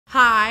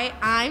Hi,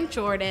 I'm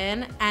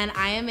Jordan, and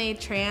I am a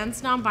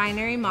trans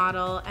non-binary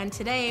model, and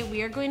today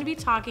we are going to be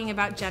talking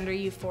about gender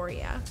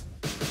euphoria.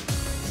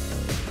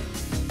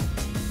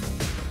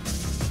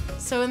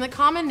 So in the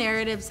common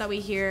narratives that we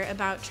hear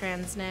about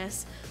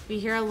transness, we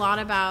hear a lot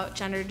about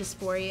gender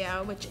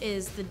dysphoria, which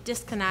is the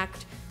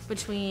disconnect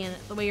between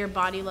the way your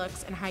body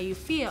looks and how you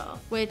feel,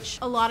 which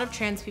a lot of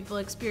trans people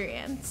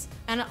experience.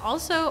 And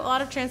also a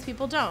lot of trans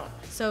people don't.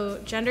 So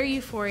gender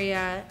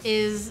euphoria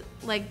is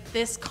like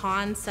this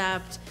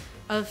concept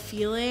of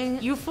feeling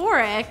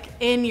euphoric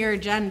in your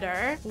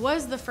gender.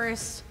 Was the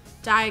first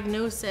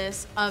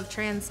diagnosis of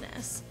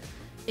transness.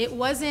 It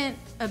wasn't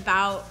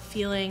about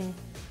feeling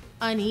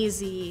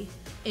uneasy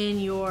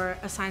in your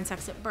assigned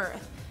sex at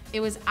birth.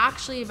 It was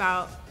actually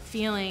about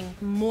feeling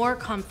more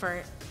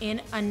comfort in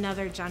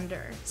another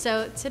gender.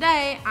 So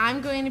today,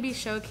 I'm going to be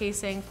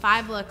showcasing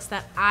 5 looks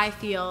that I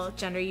feel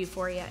gender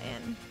euphoria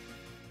in.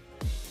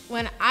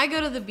 When I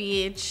go to the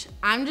beach,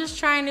 I'm just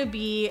trying to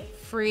be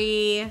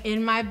free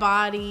in my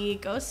body,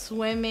 go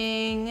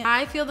swimming.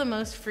 I feel the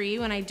most free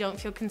when I don't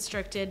feel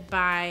constricted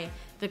by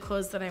the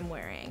clothes that I'm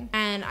wearing.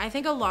 And I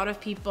think a lot of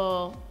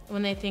people,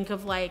 when they think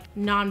of like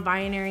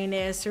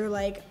non-binariness or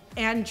like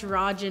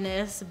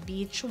androgynous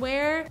beach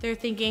wear, they're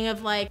thinking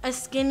of like a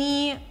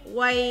skinny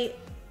white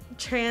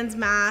trans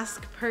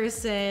mask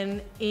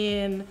person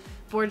in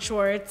board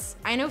shorts.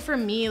 I know for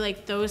me,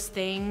 like those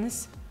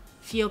things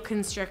feel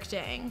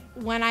constricting.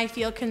 When I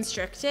feel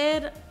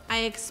constricted, I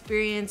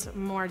experience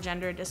more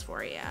gender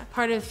dysphoria.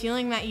 Part of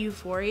feeling that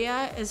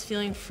euphoria is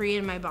feeling free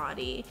in my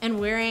body and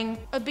wearing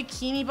a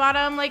bikini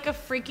bottom like a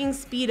freaking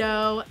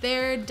Speedo.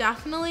 There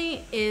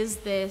definitely is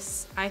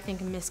this, I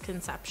think,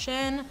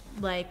 misconception,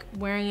 like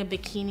wearing a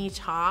bikini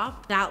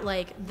top,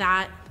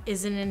 that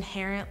isn't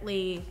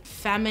inherently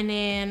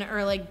feminine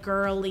or like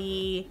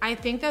girly. I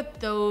think that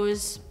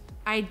those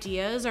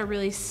ideas are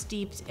really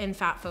steeped in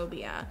fat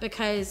phobia,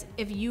 because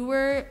if you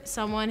were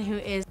someone who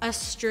is a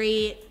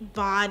straight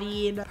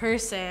bodied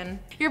person,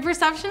 your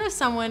perception of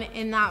someone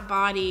in that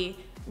body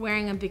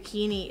wearing a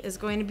bikini is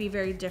going to be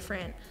very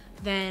different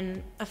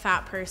than a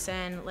fat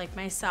person like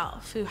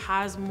myself who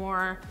has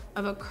more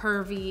of a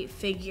curvy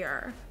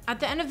figure. At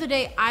the end of the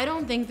day, I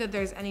don't think that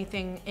there's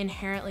anything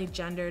inherently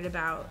gendered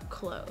about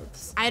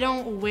clothes. I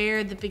don't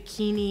wear the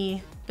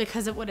bikini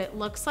because of what it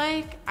looks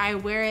like. I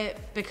wear it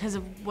because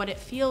of what it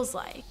feels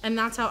like. And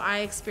that's how I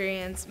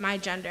experience my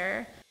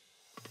gender.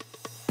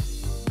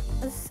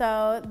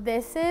 So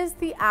this is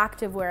the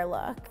activewear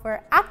look.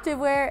 For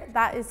activewear,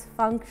 that is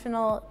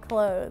functional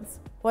clothes.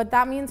 What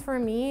that means for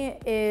me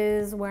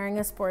is wearing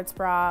a sports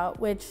bra,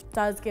 which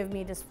does give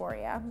me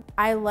dysphoria.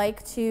 I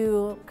like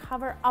to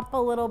cover up a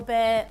little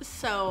bit.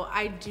 So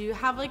I do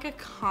have like a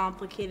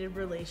complicated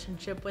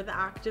relationship with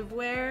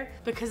activewear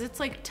because it's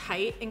like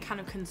tight and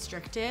kind of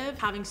constrictive,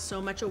 having so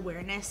much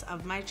awareness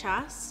of my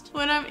chest.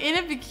 When I'm in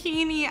a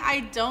bikini,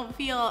 I don't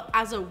feel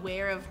as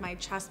aware of my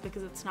chest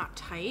because it's not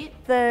tight.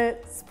 The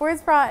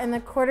sports bra and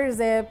the quarter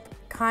zip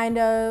kind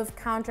of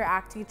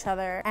counteract each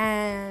other,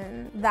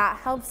 and that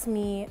helps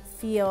me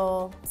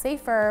feel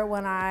safer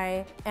when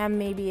I am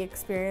maybe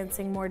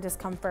experiencing more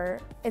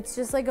discomfort. It's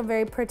just like a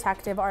very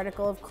protective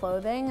article of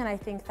clothing, and I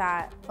think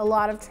that a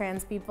lot of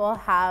trans people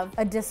have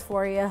a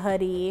dysphoria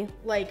hoodie.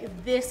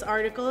 Like this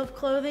article of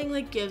clothing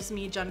like gives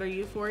me gender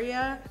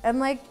euphoria,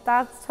 and like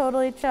that's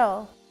totally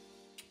chill.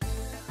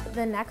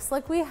 The next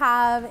look we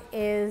have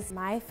is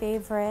my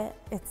favorite.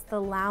 It's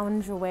the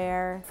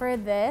loungewear. For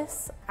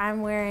this,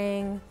 I'm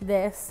wearing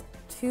this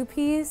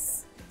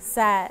 2-piece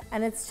set,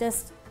 and it's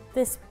just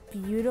this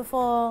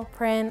beautiful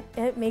print.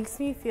 It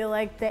makes me feel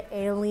like the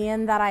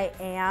alien that I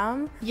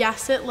am.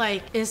 Yes, it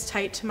like is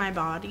tight to my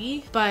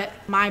body, but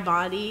my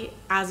body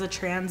as a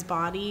trans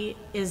body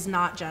is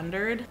not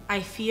gendered.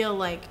 I feel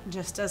like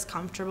just as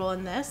comfortable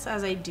in this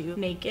as I do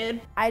naked.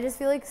 I just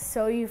feel like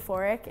so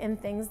euphoric in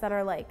things that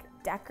are like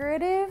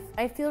decorative.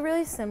 I feel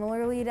really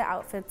similarly to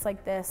outfits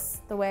like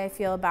this, the way I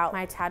feel about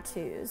my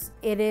tattoos.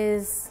 It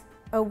is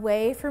a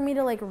way for me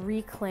to like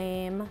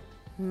reclaim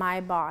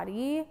my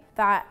body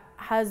that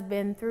has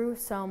been through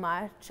so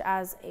much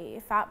as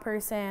a fat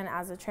person,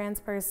 as a trans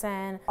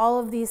person, all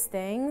of these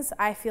things.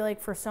 I feel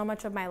like for so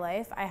much of my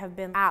life, I have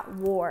been at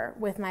war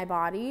with my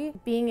body.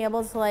 Being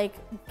able to like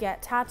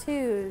get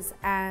tattoos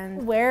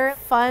and wear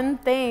fun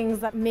things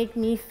that make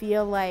me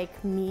feel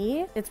like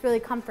me, it's really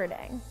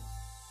comforting.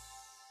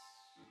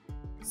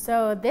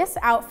 So this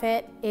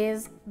outfit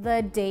is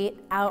the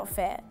date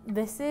outfit.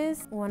 This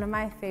is one of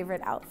my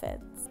favorite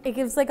outfits. It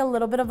gives like a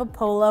little bit of a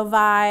polo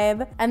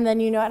vibe, and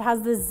then you know it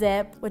has the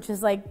zip, which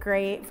is like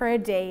great for a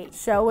date.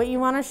 Show what you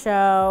want to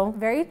show.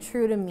 Very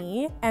true to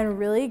me, and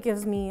really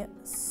gives me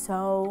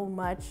so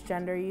much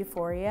gender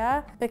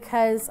euphoria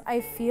because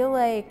I feel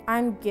like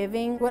I'm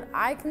giving what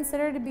I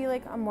consider to be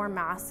like a more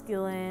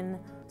masculine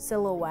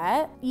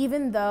silhouette,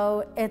 even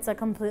though it's a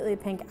completely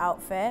pink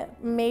outfit.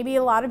 Maybe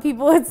a lot of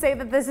people would say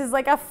that this is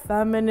like a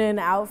feminine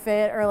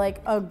outfit or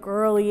like a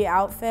girly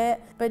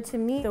outfit, but to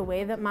me, the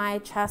way that my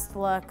chest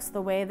looks,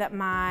 the way that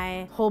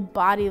my whole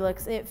body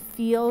looks, it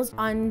feels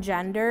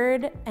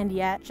ungendered and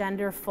yet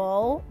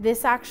genderful.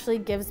 This actually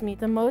gives me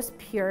the most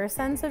pure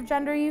sense of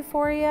gender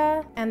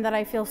euphoria, and that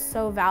I feel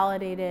so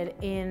validated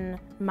in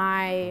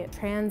my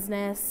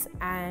transness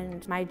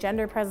and my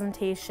gender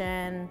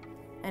presentation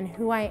and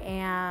who I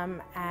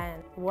am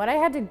and what I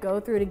had to go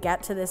through to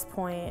get to this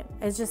point.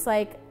 It's just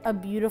like a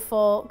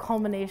beautiful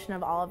culmination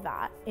of all of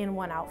that in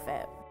one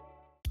outfit.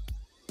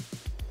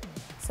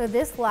 So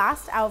this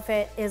last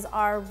outfit is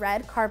our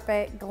red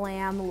carpet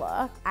glam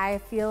look. I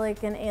feel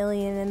like an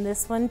alien in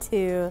this one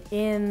too,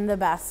 in the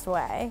best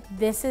way.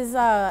 This is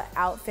a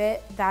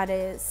outfit that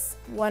is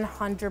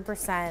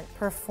 100%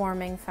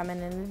 performing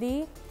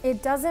femininity.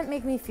 It doesn't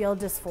make me feel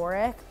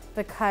dysphoric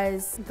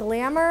because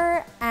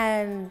glamour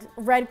and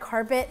red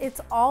carpet, it's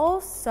all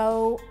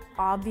so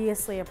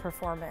obviously a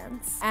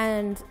performance.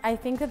 And I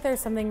think that there's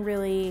something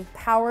really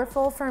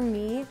powerful for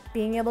me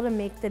being able to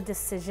make the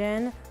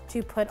decision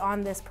to put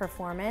on this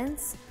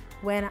performance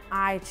when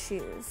I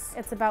choose.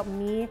 It's about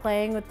me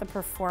playing with the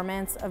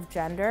performance of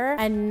gender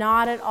and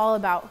not at all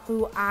about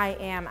who I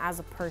am as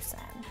a person.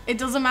 It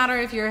doesn't matter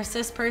if you're a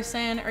cis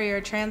person or you're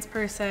a trans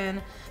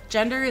person.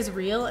 Gender is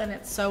real and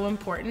it's so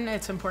important.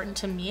 It's important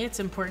to me. It's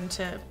important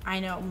to, I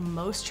know,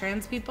 most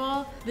trans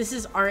people. This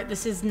is art.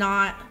 This is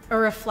not a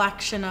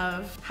reflection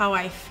of how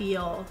I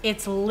feel.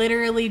 It's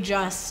literally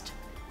just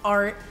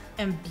art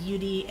and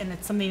beauty, and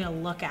it's something to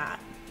look at.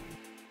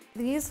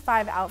 These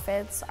 5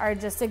 outfits are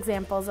just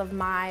examples of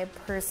my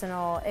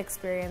personal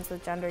experience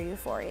with gender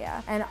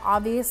euphoria. And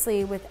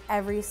obviously with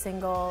every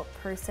single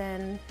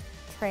person,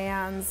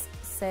 trans,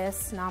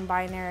 cis,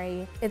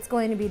 non-binary, it's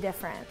going to be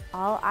different.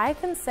 All I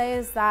can say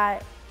is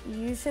that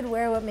you should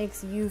wear what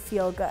makes you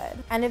feel good.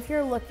 And if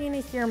you're looking to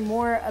hear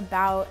more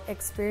about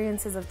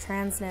experiences of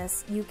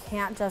transness, you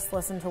can't just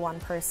listen to one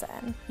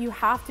person. You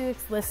have to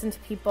listen to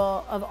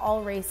people of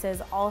all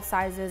races, all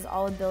sizes,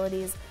 all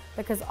abilities,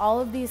 because all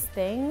of these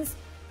things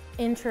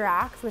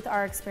interact with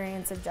our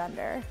experience of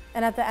gender.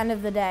 And at the end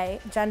of the day,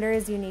 gender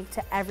is unique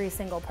to every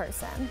single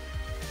person.